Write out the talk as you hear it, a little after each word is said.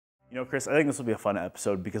You know, Chris, I think this will be a fun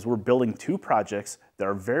episode because we're building two projects that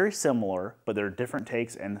are very similar, but they're different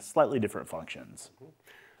takes and slightly different functions.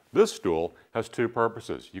 This stool has two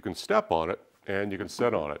purposes. You can step on it and you can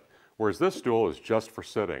sit on it, whereas this stool is just for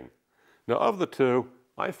sitting. Now, of the two,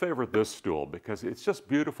 I favor this stool because it's just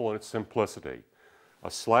beautiful in its simplicity. A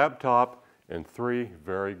slab top and three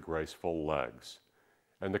very graceful legs.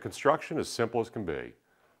 And the construction is simple as can be.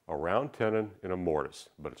 A round tenon and a mortise,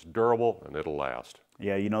 but it's durable and it'll last.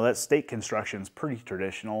 Yeah, you know, that stake construction is pretty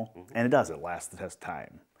traditional, and it lasts the test of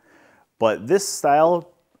time. But this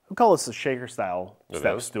style, we call this a shaker style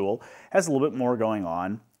step stool, has a little bit more going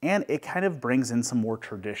on, and it kind of brings in some more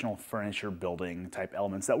traditional furniture building type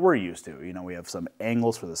elements that we're used to. You know, we have some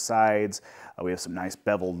angles for the sides, we have some nice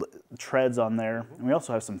beveled treads on there, and we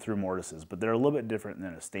also have some through mortises, but they're a little bit different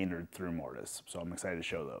than a standard through mortise, so I'm excited to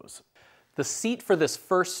show those. The seat for this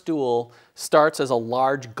first stool starts as a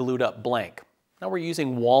large glued up blank. Now we're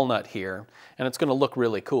using walnut here, and it's going to look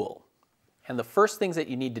really cool. And the first things that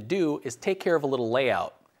you need to do is take care of a little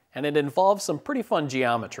layout, and it involves some pretty fun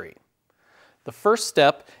geometry. The first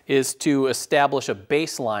step is to establish a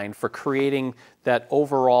baseline for creating that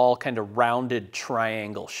overall kind of rounded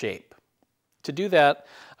triangle shape. To do that,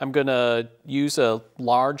 I'm going to use a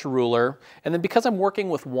large ruler, and then because I'm working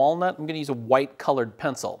with walnut, I'm going to use a white colored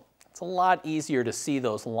pencil. It's a lot easier to see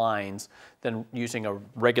those lines than using a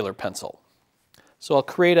regular pencil. So I'll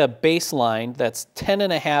create a baseline that's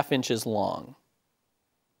 10.5 inches long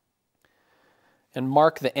and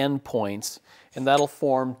mark the end points, and that'll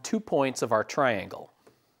form 2 points of our triangle.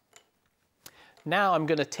 Now I'm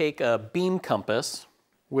going to take a beam compass,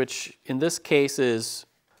 which in this case is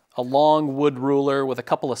a long wood ruler with a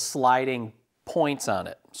couple of sliding points on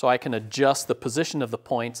it, so I can adjust the position of the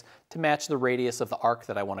points to match the radius of the arc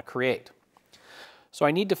that I want to create. So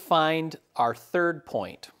I need to find our third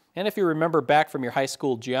point. And if you remember back from your high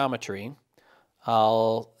school geometry,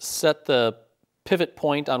 I'll set the pivot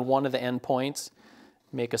point on one of the end points,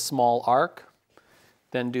 make a small arc,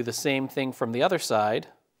 then do the same thing from the other side.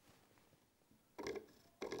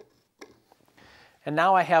 And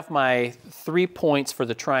now I have my 3 points for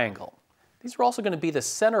the triangle. These are also going to be the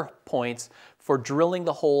center points for drilling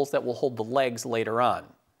the holes that will hold the legs later on.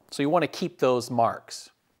 So you want to keep those marks.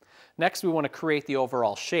 Next, we want to create the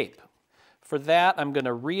overall shape. For that, I'm going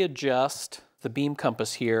to readjust the beam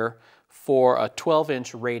compass here for a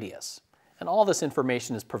 12-inch radius. And all this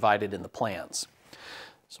information is provided in the plans.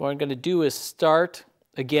 So what I'm going to do is start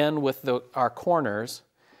again with our corners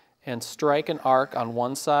and strike an arc on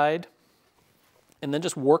one side, and then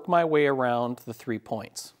just work my way around the 3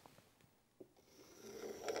 points.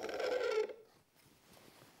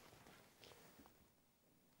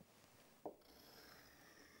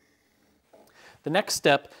 The next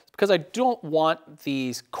step, because I don't want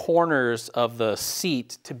these corners of the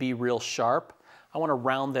seat to be real sharp, I want to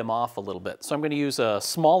round them off a little bit. So I'm going to use a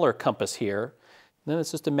smaller compass here. Then it's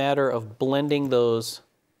just a matter of blending those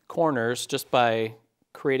corners just by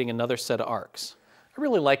creating another set of arcs. I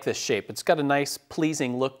really like this shape. It's got a nice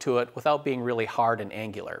pleasing look to it without being really hard and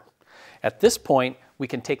angular. At this point, we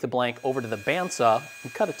can take the blank over to the bandsaw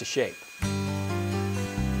and cut it to shape.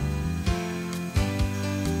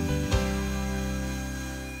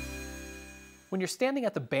 When you're standing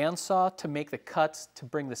at the bandsaw to make the cuts to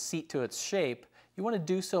bring the seat to its shape, you want to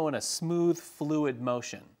do so in a smooth, fluid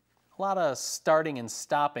motion. A lot of starting and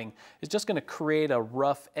stopping is just going to create a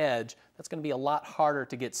rough edge that's going to be a lot harder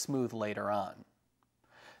to get smooth later on.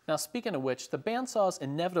 Now, speaking of which, the bandsaw is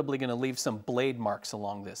inevitably going to leave some blade marks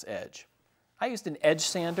along this edge. I used an edge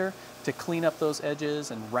sander to clean up those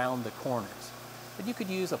edges and round the corners. But you could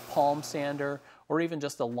use a palm sander or even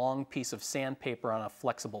just a long piece of sandpaper on a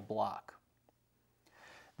flexible block.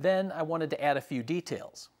 Then I wanted to add a few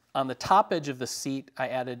details. On the top edge of the seat, I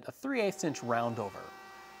added a 3/8 inch roundover.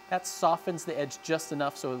 That softens the edge just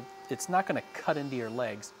enough so it's not going to cut into your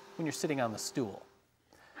legs when you're sitting on the stool.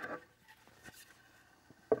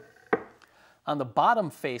 On the bottom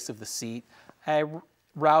face of the seat, I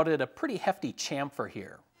routed a pretty hefty chamfer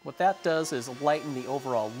here. What that does is lighten the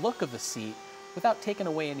overall look of the seat without taking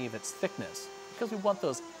away any of its thickness, because we want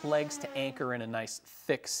those legs to anchor in a nice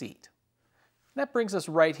thick seat. That brings us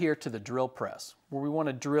right here to the drill press, where we want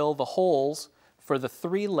to drill the holes for the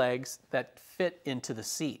 3 legs that fit into the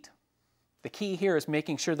seat. The key here is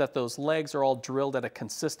making sure that those legs are all drilled at a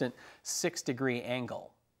consistent 6-degree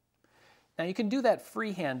angle. Now you can do that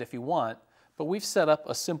freehand if you want, but we've set up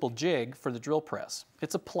a simple jig for the drill press.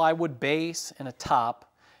 It's a plywood base and a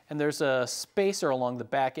top, and there's a spacer along the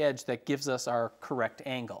back edge that gives us our correct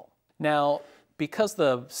angle. Now, because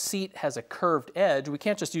the seat has a curved edge, we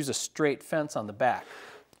can't just use a straight fence on the back.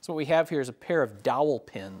 So what we have here is a pair of dowel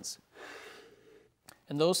pins.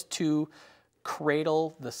 And those two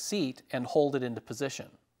cradle the seat and hold it into position.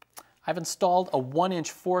 I've installed a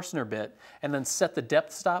 1-inch Forstner bit and then set the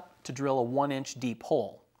depth stop to drill a 1-inch deep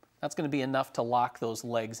hole. That's going to be enough to lock those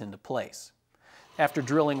legs into place. After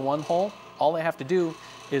drilling one hole, all I have to do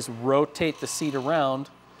is rotate the seat around,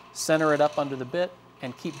 center it up under the bit,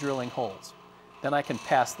 and keep drilling holes. Then I can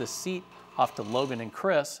pass this seat off to Logan and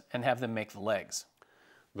Chris and have them make the legs.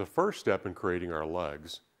 The first step in creating our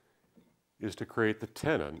legs is to create the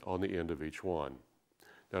tenon on the end of each one.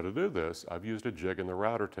 Now to do this, I've used a jig in the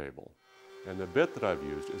router table, and the bit that I've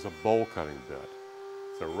used is a bowl cutting bit.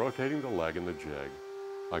 So rotating the leg in the jig,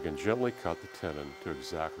 I can gently cut the tenon to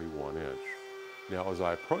exactly 1 inch. Now as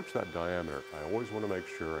I approach that diameter, I always want to make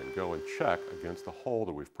sure and go and check against the hole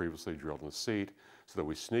that we've previously drilled in the seat so that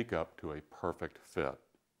we sneak up to a perfect fit.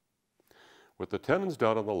 With the tenons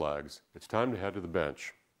done on the legs, it's time to head to the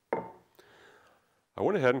bench. I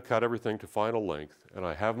went ahead and cut everything to final length, and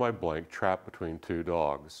I have my blank trapped between 2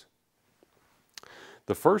 dogs.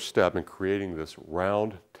 The first step in creating this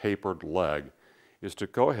round tapered leg is to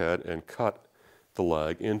go ahead and cut the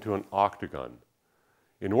leg into an octagon.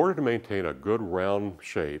 In order to maintain a good round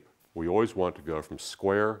shape, we always want to go from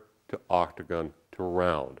square to octagon to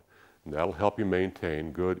round, and that'll help you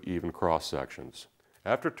maintain good even cross sections.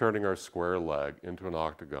 After turning our square leg into an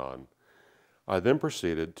octagon, I then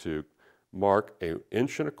proceeded to mark an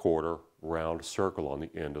 1.25 inch round circle on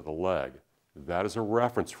the end of the leg. That is a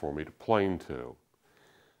reference for me to plane to.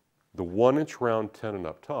 The 1-inch round tenon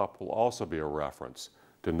up top will also be a reference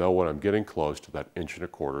to know when I'm getting close to that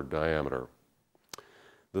 1.25 inch diameter.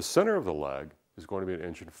 The center of the leg is going to be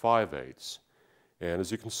 1 5/8 inches. And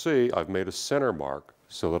as you can see, I've made a center mark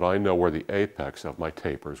so that I know where the apex of my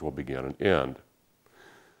tapers will begin and end.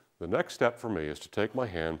 The next step for me is to take my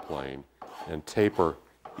hand plane and taper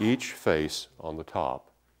each face on the top,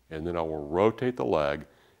 and then I will rotate the leg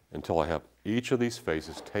until I have each of these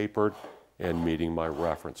faces tapered and meeting my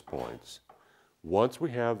reference points. Once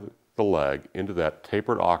we have the leg into that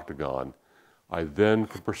tapered octagon, I then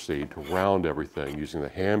can proceed to round everything using the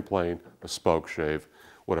hand plane, a spoke shave,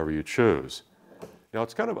 whatever you choose. Now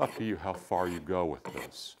it's kind of up to you how far you go with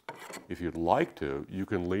this. If you'd like to, you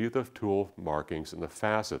can leave the tool markings in the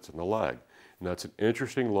facets in the leg. And that's an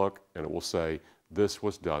interesting look, and it will say, this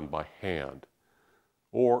was done by hand.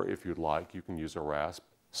 Or if you'd like, you can use a rasp,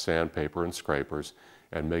 sandpaper, and scrapers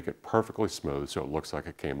and make it perfectly smooth so it looks like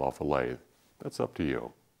it came off a lathe. That's up to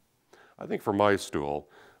you. I think for my stool,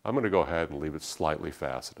 I'm going to go ahead and leave it slightly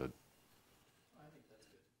faceted.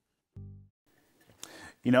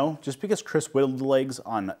 You know, just because Chris whittled the legs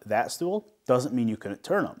on that stool doesn't mean you couldn't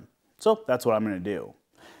turn them. So that's what I'm going to do.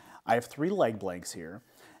 I have 3 leg blanks here,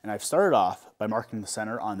 and I've started off by marking the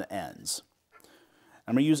center on the ends.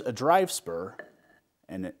 I'm going to use a drive spur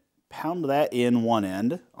and pound that in one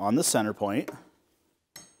end on the center point.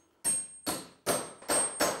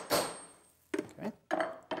 Okay.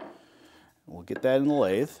 We'll get that in the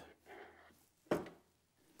lathe.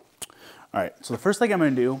 All right, so the first thing I'm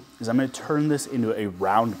going to do is I'm going to turn this into a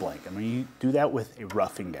round blank. I'm going to do that with a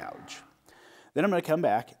roughing gouge. Then I'm going to come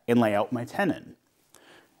back and lay out my tenon.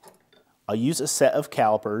 I'll use a set of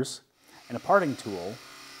calipers and a parting tool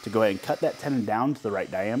to go ahead and cut that tenon down to the right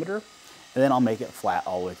diameter, and then I'll make it flat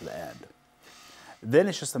all the way to the end. Then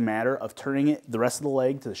it's just a matter of turning it, the rest of the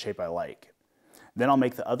leg, to the shape I like. Then I'll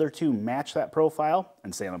make the other 2 match that profile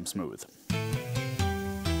and sand them smooth.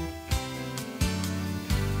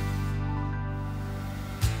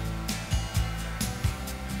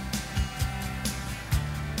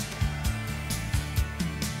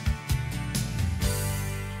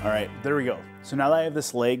 All right, there we go. So now that I have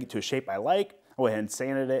this leg to a shape I like, I went ahead and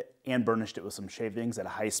sanded it and burnished it with some shavings at a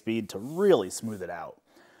high speed to really smooth it out.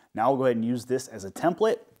 Now I'll go ahead and use this as a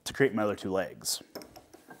template to create my other 2 legs.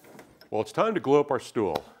 Well, it's time to glue up our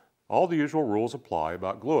stool. All the usual rules apply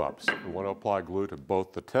about glue ups. We want to apply glue to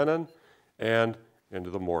both the tenon and into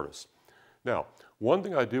the mortise. Now, one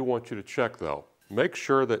thing I do want you to check though, make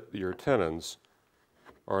sure that your tenons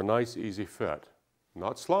are a nice easy fit.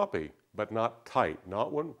 Not sloppy, but not tight.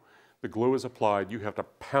 Not when the glue is applied, you have to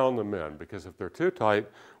pound them in, because if they're too tight,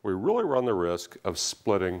 we really run the risk of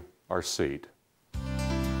splitting our seat.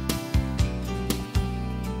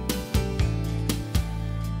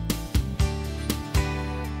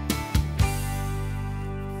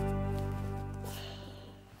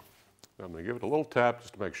 I'm going to give it a little tap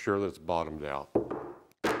just to make sure that it's bottomed out.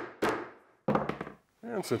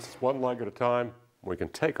 And since it's one leg at a time, we can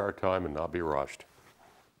take our time and not be rushed.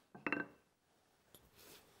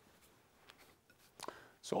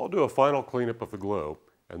 So I'll do a final cleanup of the glue,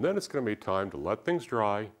 And then it's going to be time to let things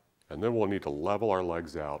dry, and then we'll need to level our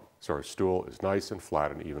legs out so our stool is nice and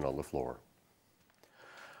flat and even on the floor.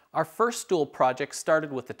 Our first stool project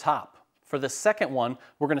started with the top. For the second one,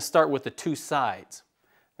 we're going to start with the two sides.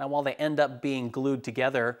 Now, while they end up being glued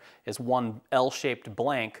together as one L-shaped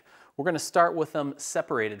blank, we're going to start with them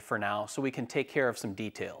separated for now so we can take care of some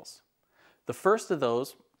details. The first of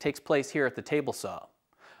those takes place here at the table saw.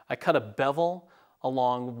 I cut a bevel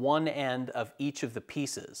along one end of each of the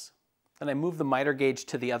pieces. Then I move the miter gauge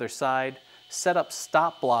to the other side, set up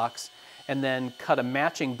stop blocks, and then cut a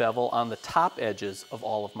matching bevel on the top edges of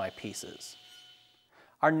all of my pieces.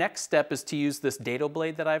 Our next step is to use this dado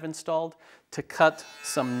blade that I've installed to cut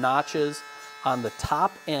some notches on the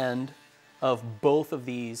top end of both of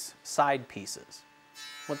these side pieces.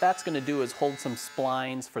 What that's going to do is hold some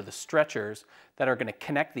splines for the stretchers that are going to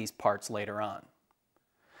connect these parts later on.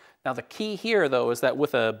 Now the key here though is that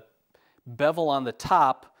with a bevel on the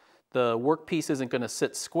top, the workpiece isn't going to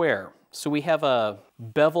sit square. So we have a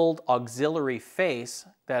beveled auxiliary face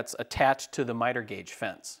that's attached to the miter gauge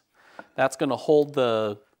fence. That's going to hold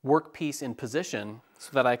the workpiece in position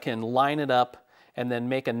so that I can line it up and then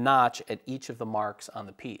make a notch at each of the marks on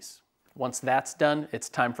the piece. Once that's done, it's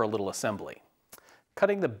time for a little assembly.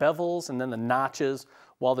 Cutting the bevels and then the notches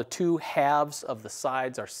while the two halves of the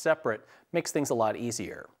sides are separate makes things a lot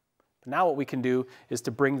easier. But now what we can do is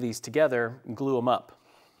to bring these together and glue them up.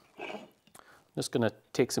 I'm just going to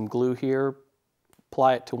take some glue here,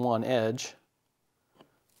 apply it to one edge,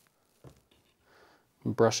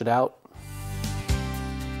 and brush it out.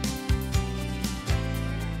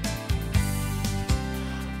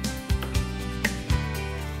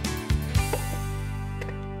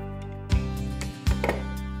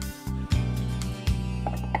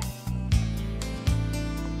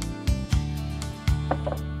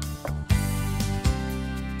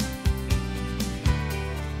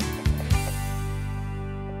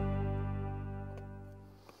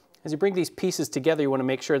 As you bring these pieces together, you want to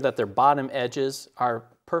make sure that their bottom edges are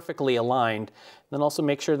perfectly aligned. And then also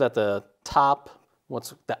make sure that the top,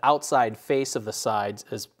 what's the outside face of the sides,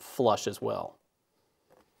 is flush as well.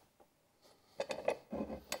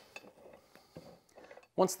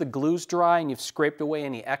 Once the glue's dry and you've scraped away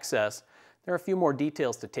any excess, there are a few more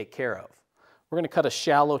details to take care of. We're going to cut a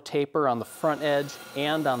shallow taper on the front edge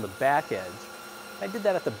and on the back edge. I did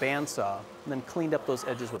that at the bandsaw and then cleaned up those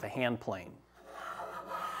edges with a hand plane.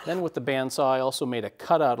 Then with the bandsaw, I also made a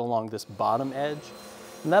cutout along this bottom edge,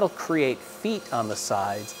 and that'll create feet on the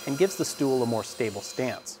sides and gives the stool a more stable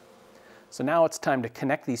stance. So now it's time to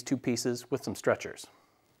connect these two pieces with some stretchers.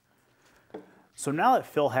 So now that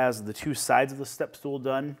Phil has the two sides of the step stool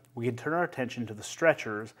done, we can turn our attention to the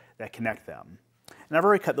stretchers that connect them. And I've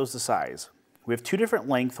already cut those to size. We have two different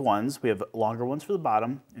length ones. We have longer ones for the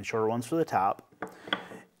bottom and shorter ones for the top.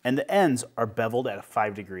 And the ends are beveled at a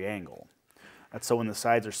 5-degree angle. That's so when the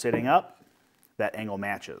sides are sitting up, that angle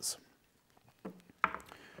matches.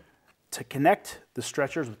 To connect the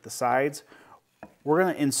stretchers with the sides, we're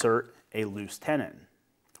going to insert a loose tenon.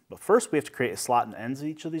 But first we have to create a slot in the ends of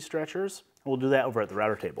each of these stretchers, and we'll do that over at the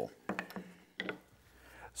router table.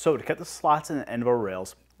 So to cut the slots in the end of our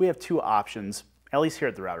rails, we have two options, at least here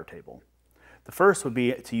at the router table. The first would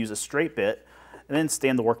be to use a straight bit and then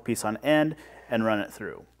stand the workpiece on end and run it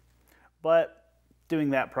through. But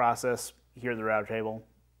doing that process here at the router table,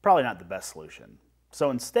 probably not the best solution.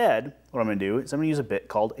 So instead, what I'm going to do is I'm going to use a bit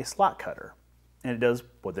called a slot cutter. And it does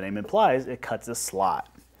what the name implies, it cuts a slot.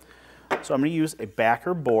 So I'm going to use a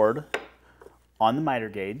backer board on the miter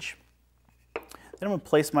gauge. Then I'm going to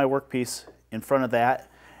place my workpiece in front of that.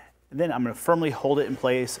 And then I'm going to firmly hold it in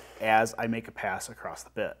place as I make a pass across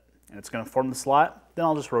the bit. And it's going to form the slot. Then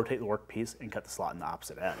I'll just rotate the workpiece and cut the slot in the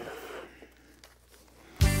opposite end.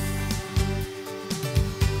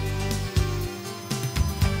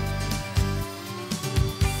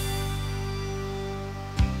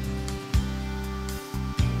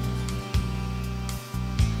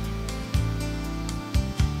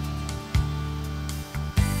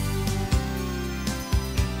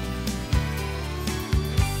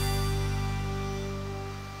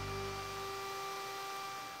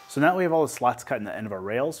 So now that we have all the slots cut in the end of our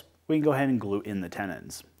rails, we can go ahead and glue in the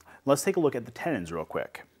tenons. Let's take a look at the tenons real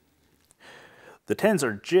quick. The tenons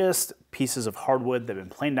are just pieces of hardwood that have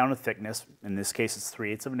been planed down to thickness. In this case, it's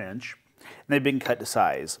 3/8 of an inch. And they've been cut to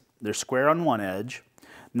size. They're square on one edge,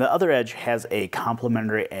 and the other edge has a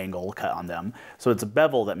complementary angle cut on them. So it's a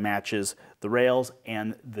bevel that matches the rails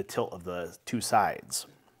and the tilt of the two sides.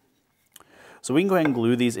 So we can go ahead and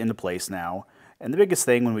glue these into place now. And the biggest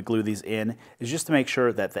thing when we glue these in is just to make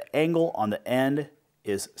sure that the angle on the end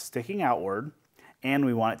is sticking outward, and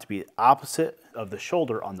we want it to be opposite of the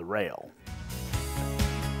shoulder on the rail.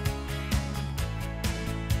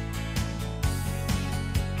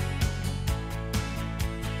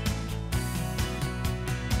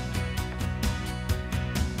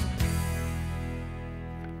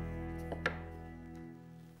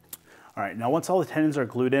 All right, now once all the tenons are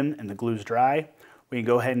glued in and the glue's dry, we can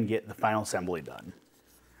go ahead and get the final assembly done.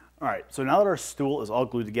 All right, so now that our stool is all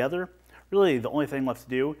glued together, really the only thing left to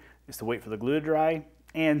do is to wait for the glue to dry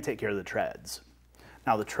and take care of the treads.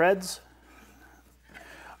 Now the treads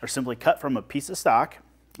are simply cut from a piece of stock.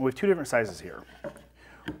 We have two different sizes here.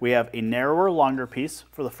 We have a narrower, longer piece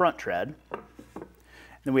for the front tread.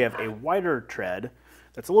 Then we have a wider tread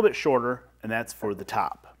that's a little bit shorter, and that's for the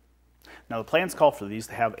top. Now the plans call for these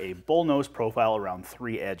to have a bull nose profile around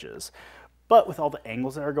 3 edges. But with all the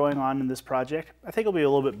angles that are going on in this project, I think it'll be a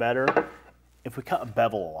little bit better if we cut a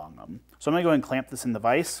bevel along them. So I'm going to go ahead and clamp this in the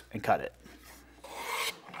vise and cut it.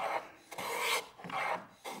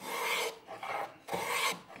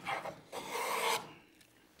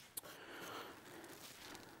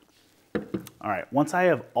 All right, once I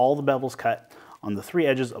have all the bevels cut on the 3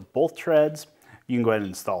 edges of both treads, you can go ahead and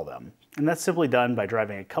install them. And that's simply done by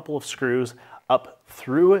driving a couple of screws up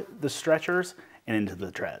through the stretchers and into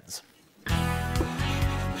the treads.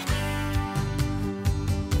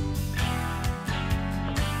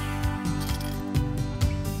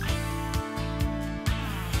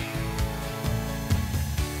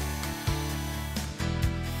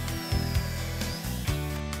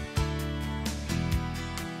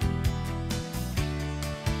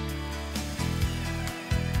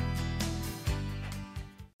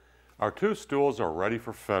 Our 2 stools are ready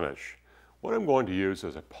for finish. What I'm going to use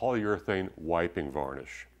is a polyurethane wiping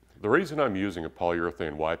varnish. The reason I'm using a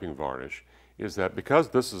polyurethane wiping varnish is that because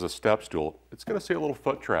this is a step stool, it's going to see a little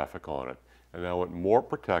foot traffic on it, and I want more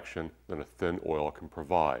protection than a thin oil can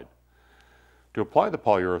provide. To apply the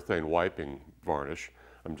polyurethane wiping varnish,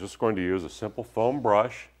 I'm just going to use a simple foam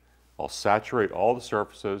brush. I'll saturate all the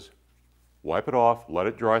surfaces, wipe it off, let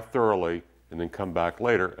it dry thoroughly, and then come back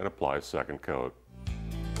later and apply a second coat.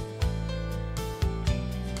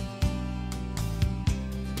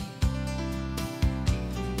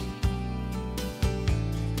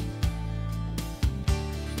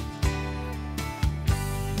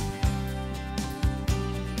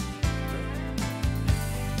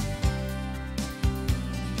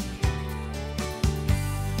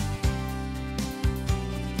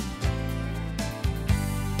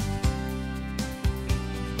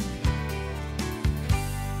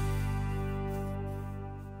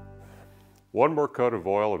 One more coat of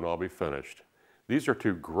oil and I'll be finished. These are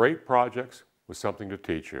 2 great projects with something to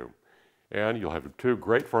teach you. And you'll have 2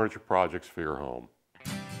 great furniture projects for your home.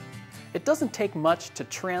 It doesn't take much to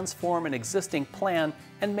transform an existing plan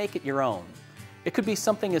and make it your own. It could be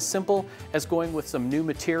something as simple as going with some new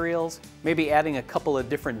materials, maybe adding a couple of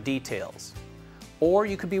different details. Or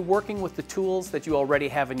you could be working with the tools that you already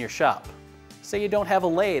have in your shop. Say you don't have a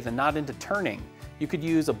lathe and not into turning. You could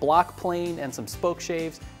use a block plane and some spoke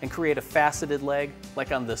shaves and create a faceted leg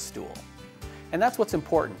like on this stool. And that's what's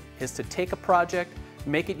important, is to take a project,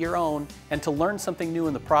 make it your own, and to learn something new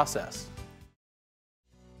in the process.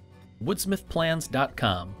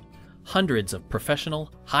 Woodsmithplans.com. Hundreds of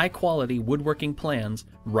professional, high-quality woodworking plans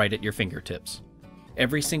right at your fingertips.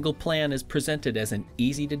 Every single plan is presented as an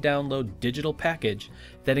easy-to-download digital package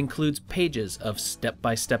that includes pages of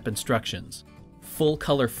step-by-step instructions,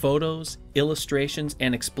 full-color photos, illustrations,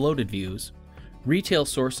 and exploded views, retail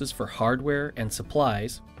sources for hardware and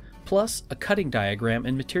supplies, plus a cutting diagram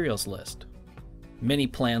and materials list. Many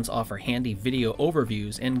plans offer handy video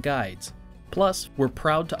overviews and guides. Plus, we're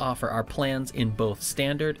proud to offer our plans in both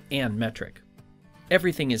standard and metric.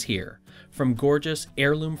 Everything is here, from gorgeous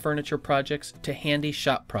heirloom furniture projects to handy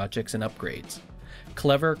shop projects and upgrades,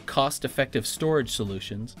 clever, cost-effective storage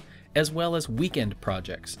solutions, as well as weekend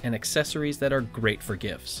projects and accessories that are great for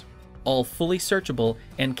gifts. All fully searchable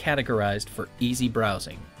and categorized for easy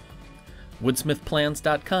browsing.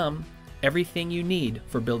 Woodsmithplans.com, everything you need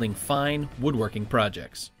for building fine woodworking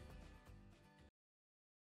projects.